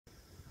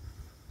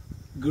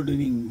Good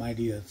evening, my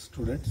dear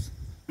students.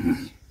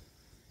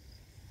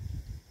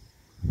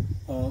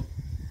 Uh,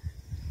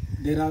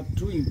 there are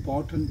two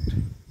important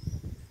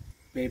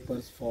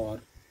papers for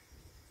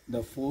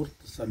the fourth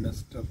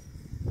semester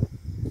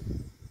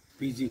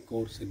PG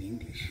course in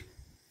English.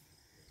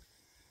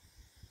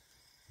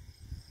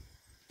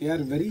 They are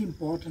very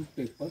important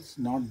papers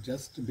not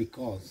just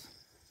because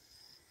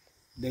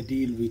they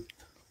deal with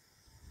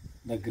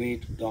the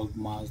great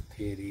dogmas,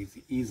 theories,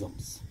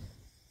 isms.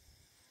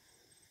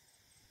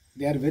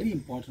 They are very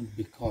important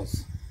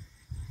because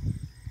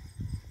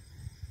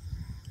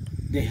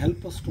they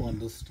help us to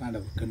understand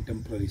our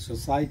contemporary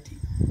society,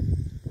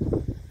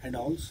 and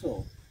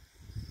also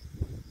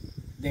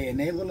they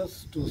enable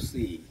us to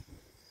see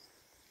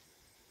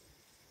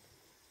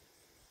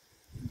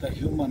the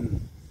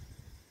human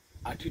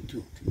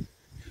attitude,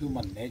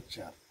 human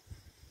nature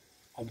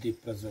of the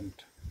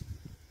present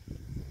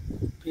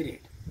period.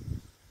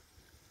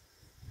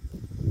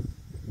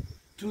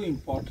 Two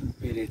important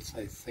periods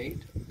I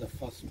said. The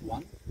first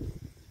one,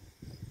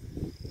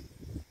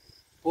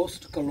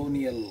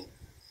 post-colonial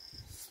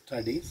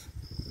studies,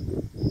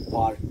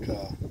 part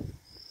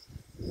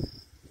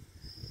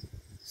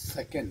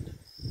second,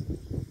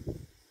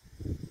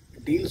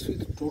 deals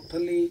with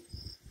totally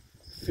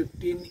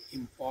 15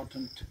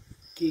 important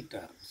key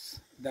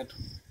terms that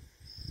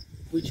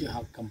which we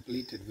have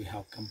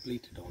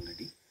completed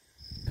already,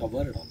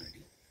 covered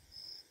already.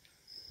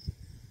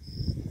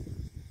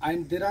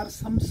 And there are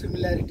some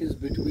similarities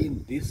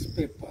between this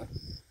paper,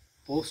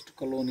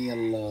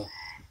 post-colonial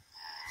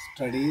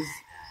studies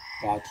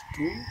part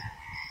 2,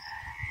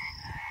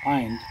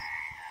 and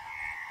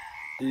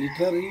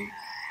literary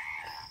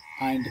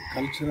and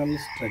cultural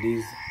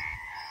studies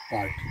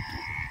part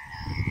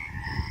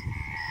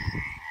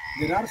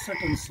 2. There are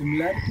certain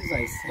similarities,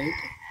 I said,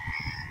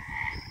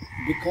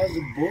 because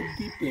both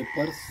the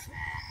papers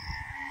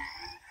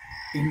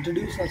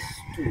introduce us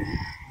to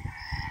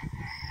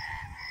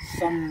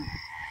some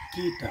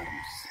key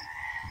terms.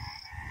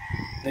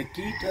 The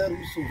key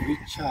terms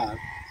which are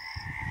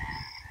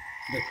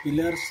the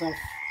pillars of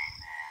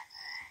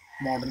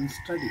modern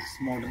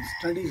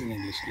studies in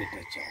English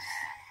literatures.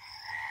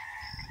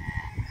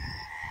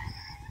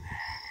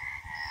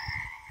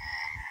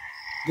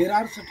 There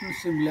are certain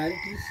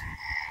similarities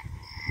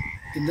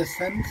in the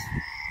sense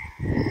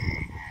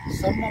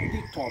some of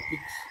the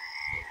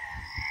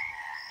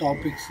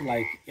topics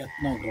like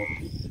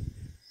ethnography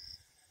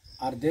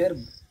are there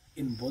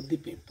in both the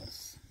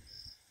papers.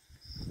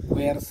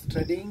 We are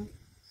studying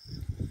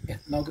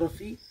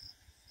ethnography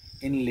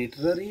in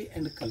literary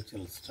and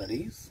cultural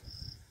studies.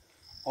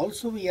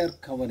 Also, we are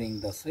covering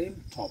the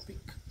same topic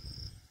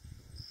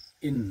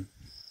in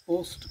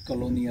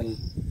post-colonial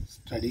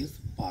studies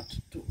part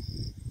 2.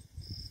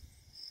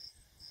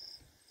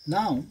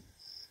 Now,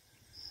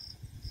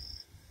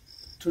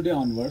 today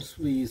onwards,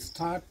 we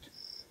start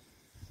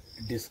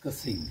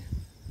discussing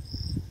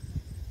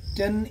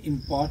 10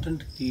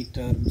 important key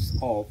terms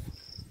of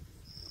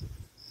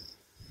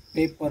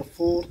paper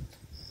 4th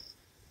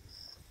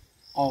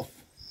of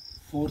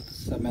 4th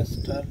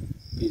semester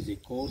PG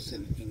course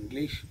in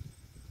English,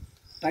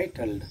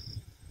 titled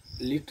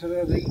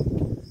Literary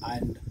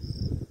and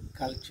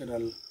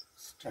Cultural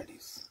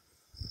Studies.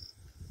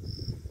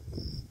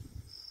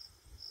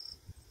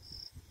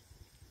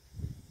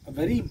 A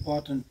very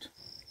important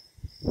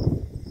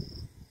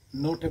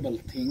notable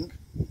thing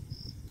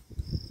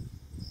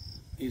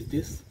is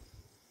this,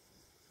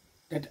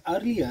 that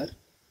earlier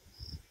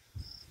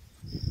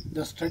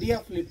the study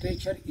of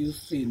literature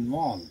used to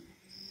involve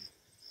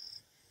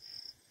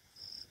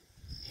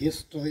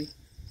history,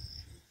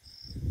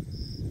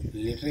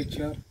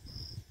 literature,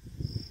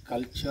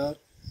 culture,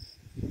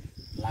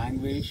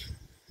 language,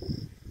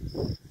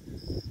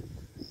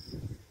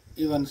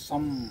 even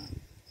some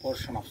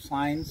portion of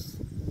science.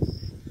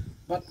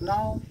 But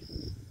now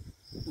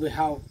we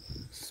have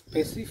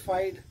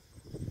specified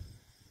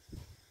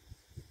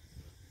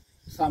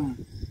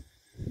some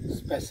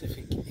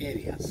specific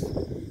areas.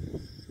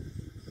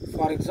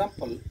 For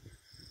example,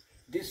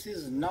 this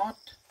is not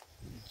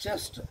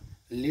just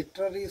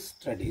literary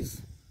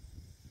studies,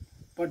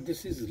 but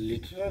this is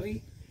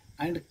literary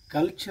and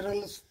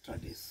cultural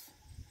studies.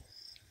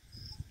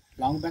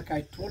 Long back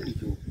I told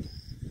you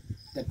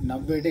that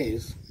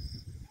nowadays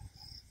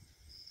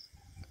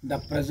the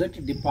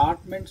present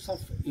departments of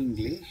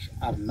English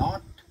are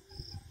not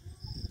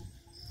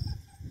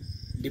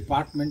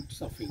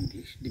Department of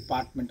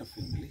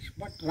English,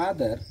 but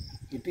rather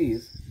it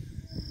is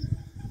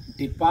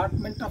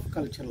Department of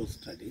Cultural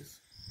Studies,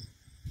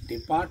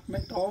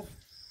 Department of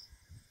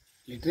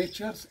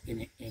Literatures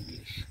in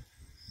English.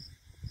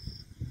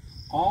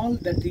 All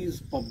that is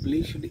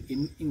published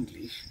in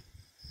English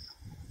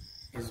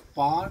is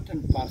part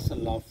and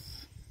parcel of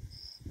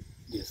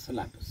the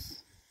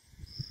syllabus.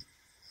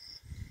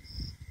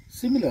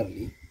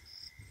 Similarly,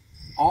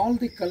 all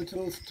the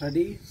cultural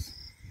studies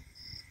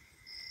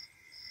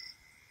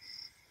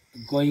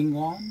going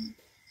on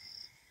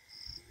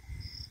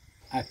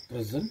at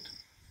present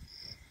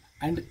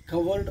and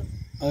covered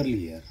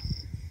earlier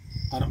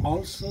are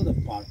also the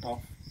part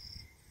of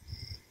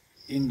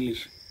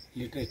English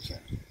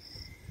literature,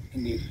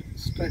 English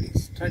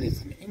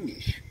studies in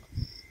English.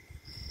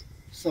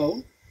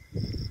 So,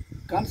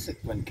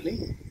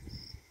 consequently,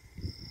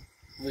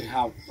 we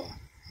have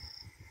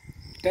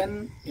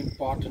 10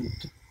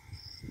 important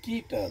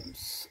key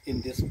terms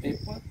in this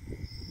paper,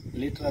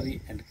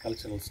 literary and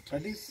cultural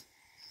studies,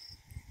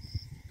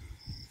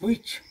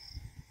 which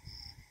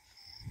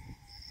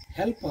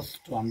help us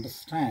to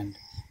understand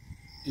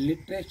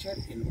literature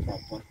in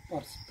proper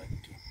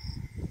perspective.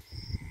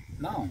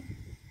 Now,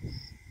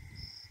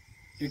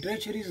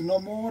 literature is no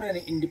more an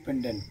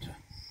independent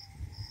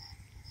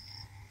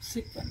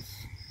sequence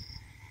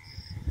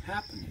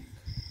happening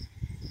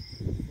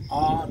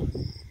or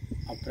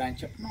a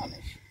branch of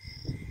knowledge,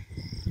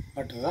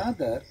 but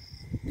rather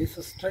this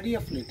study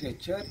of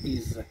literature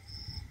is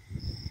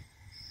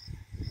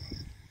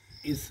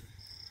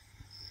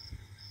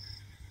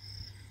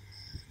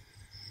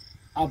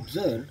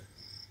observed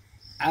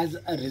as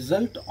a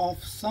result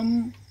of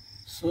some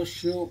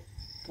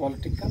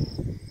socio-political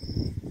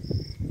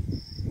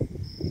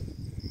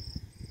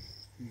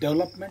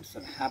developments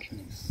and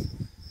happenings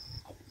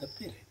of the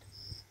period.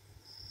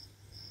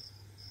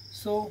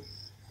 So,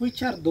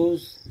 which are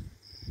those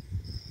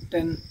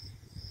 10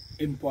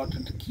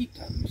 important key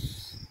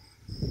terms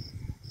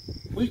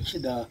which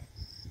the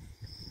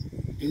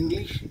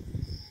English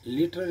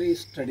literary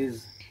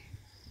studies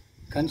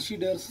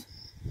considers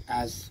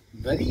as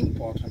very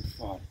important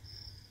for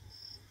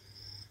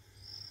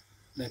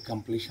the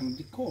completion of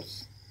the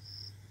course?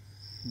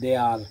 They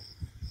are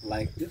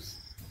like this.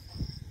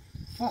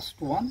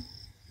 First one,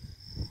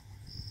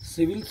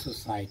 civil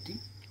society.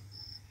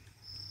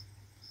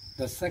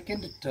 The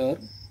second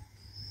term,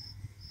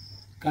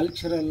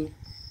 culture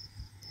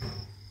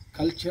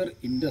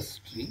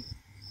industry.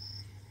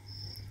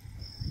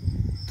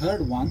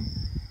 Third one,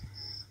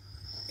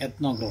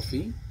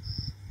 ethnography.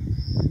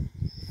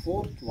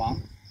 Fourth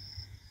one,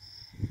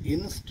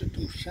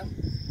 institution.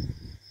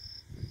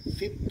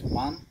 Fifth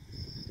one,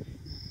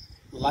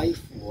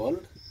 life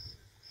world.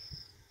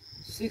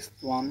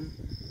 Sixth one,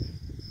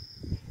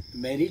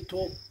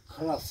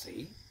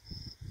 meritocracy.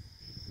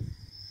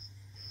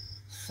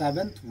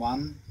 Seventh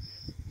one,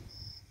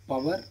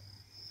 power.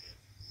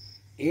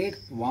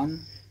 Eighth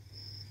one,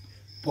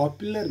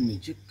 popular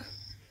music.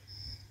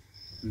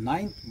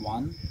 Ninth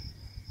one,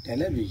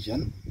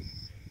 television.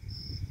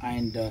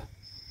 And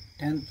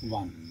 10th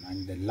one,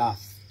 and the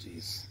last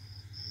is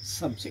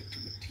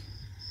subjectivity.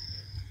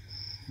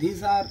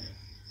 These are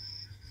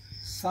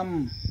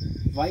some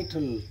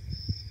vital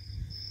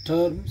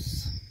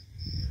terms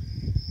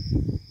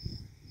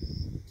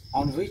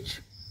on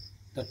which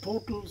the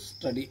total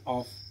study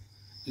of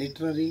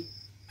literary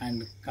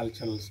and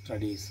cultural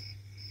studies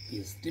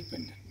is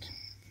dependent.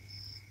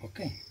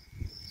 Okay,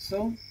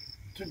 so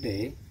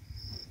today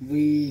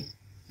we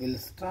will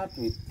start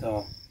with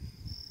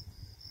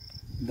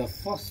the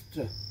first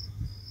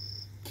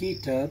key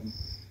term,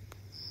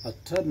 a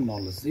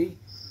terminology,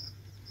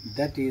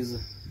 that is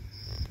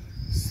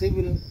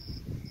civil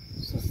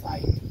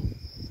society.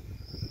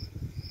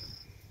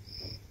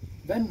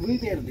 When we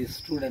were the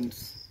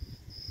students,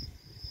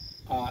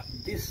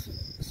 this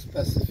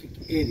specific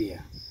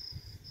area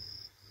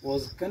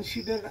was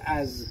considered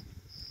as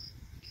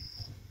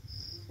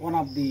one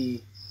of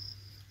the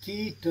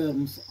key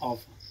terms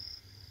of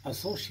a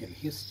social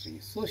history,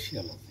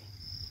 sociology.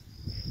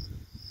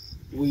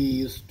 We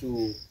used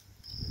to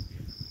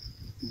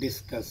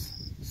discuss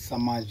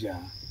Samaja,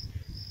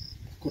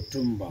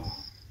 Kutumba,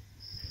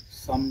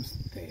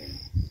 Samsthe,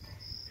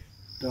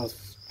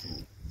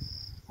 Trustu.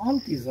 All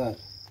these are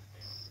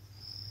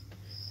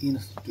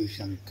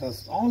institution,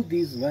 trust. All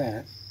these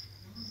were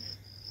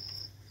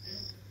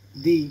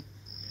the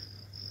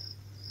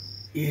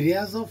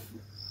areas of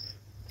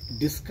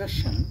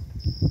discussion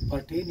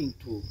pertaining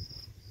to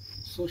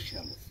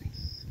sociology.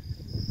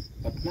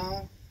 But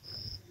now,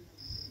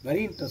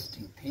 very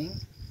interesting thing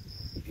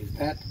is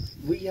that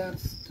we are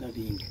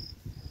studying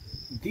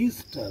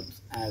these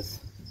terms as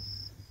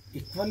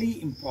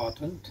equally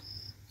important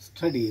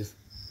studies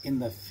in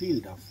the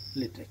field of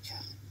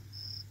literature.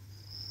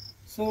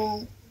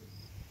 So,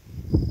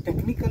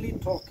 technically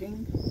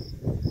talking,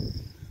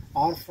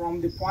 or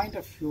from the point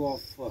of view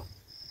of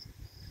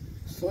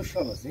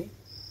sociology,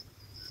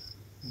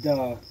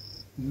 the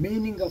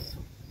meaning of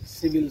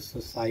civil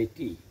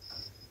society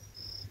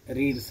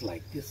reads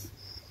like this.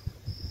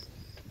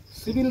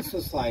 Civil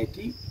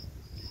society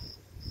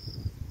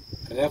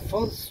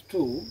refers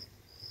to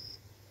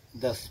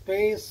the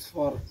space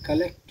for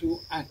collective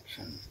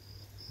action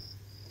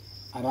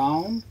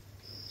around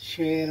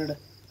shared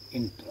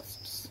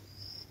interests,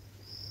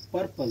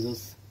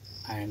 purposes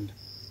and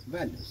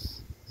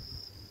values,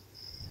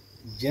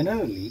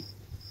 generally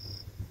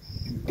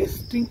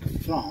distinct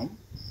from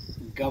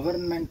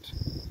government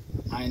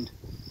and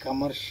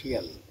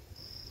commercial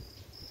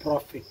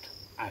profit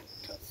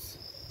actors.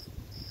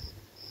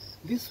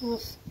 This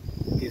is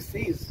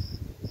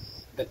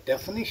the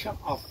definition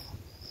of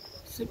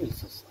civil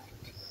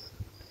society.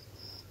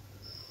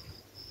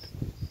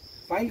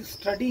 While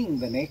studying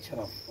the nature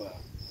of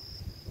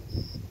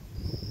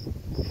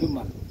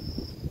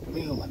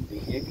human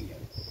behavior.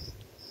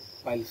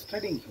 While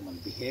studying human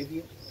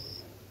behavior,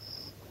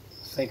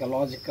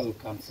 psychological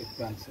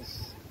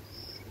consequences,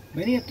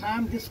 many a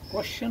time this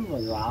question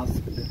was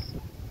asked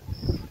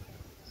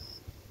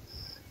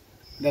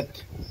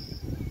that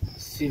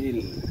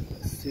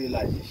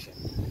civilization,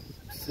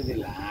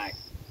 civil act,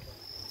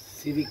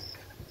 civic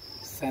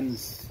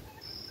sense,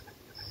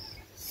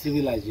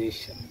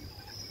 civilization.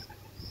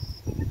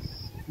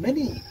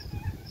 Many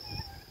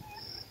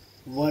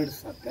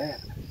words are there.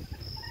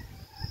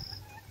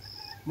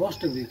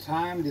 Most of the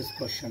time this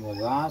question was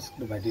asked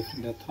by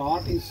different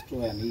authorities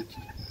to an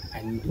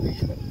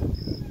individual.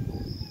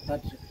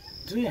 That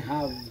do you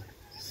have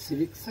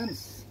civic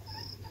sense?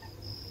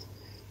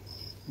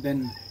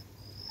 Then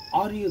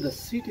are you the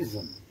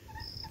citizen?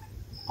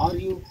 Are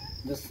you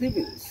the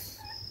civils?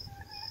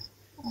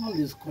 All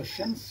these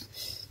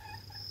questions.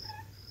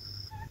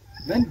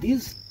 When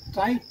these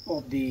type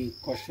of the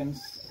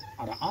questions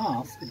are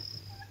asked,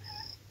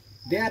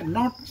 they are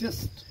not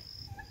just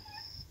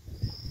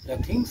the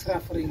things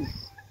referring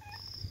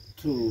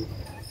to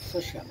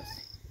socialism.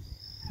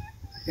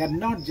 They are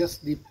not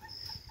just the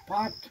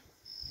part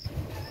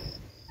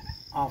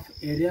of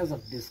areas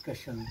of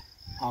discussion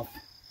of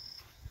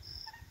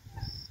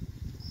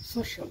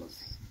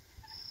socialism,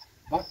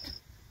 but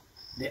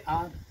they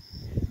are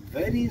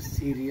very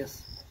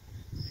serious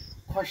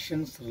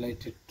questions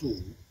related to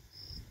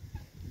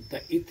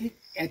the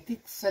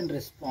ethics and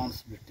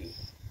responsibility,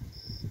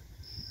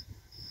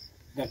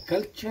 the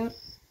culture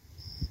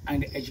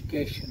and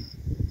education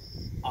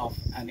of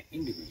an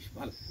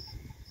individual.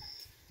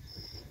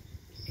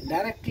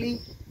 Indirectly,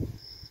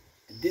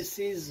 these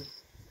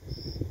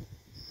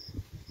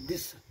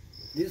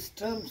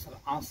terms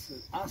are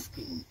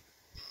asking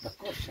the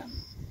question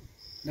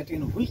that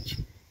in which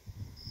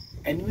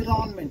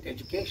environment,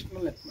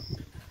 educational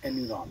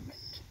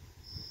environment,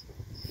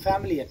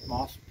 family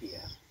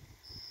atmosphere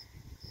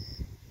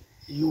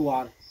you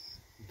are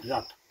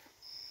brought up,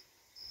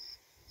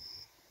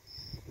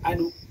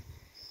 and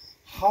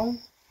how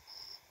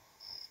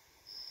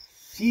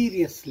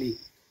seriously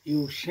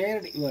you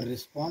shared your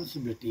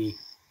responsibility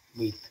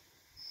with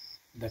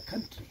the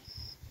country.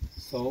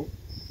 So,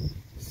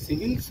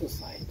 civil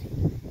society,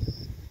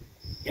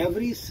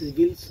 every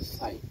civil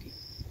society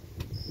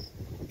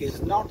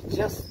is not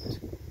just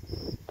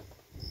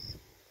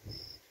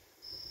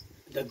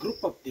the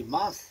group of the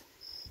mass,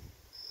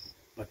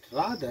 but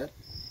rather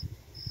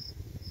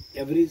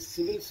every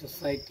civil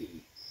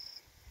society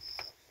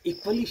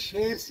equally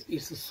shares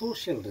its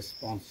social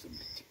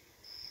responsibility.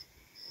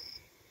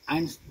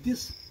 And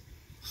this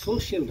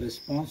social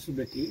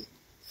responsibility,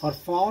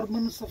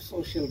 performance of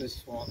social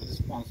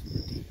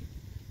responsibility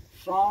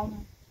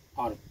from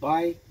or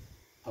by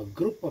a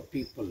group of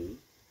people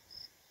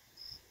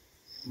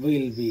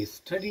will be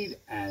studied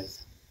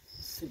as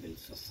civil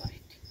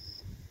society.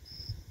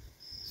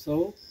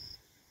 So,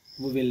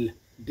 we will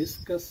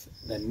discuss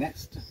the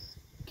next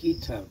key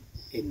term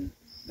in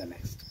the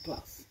next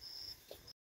class.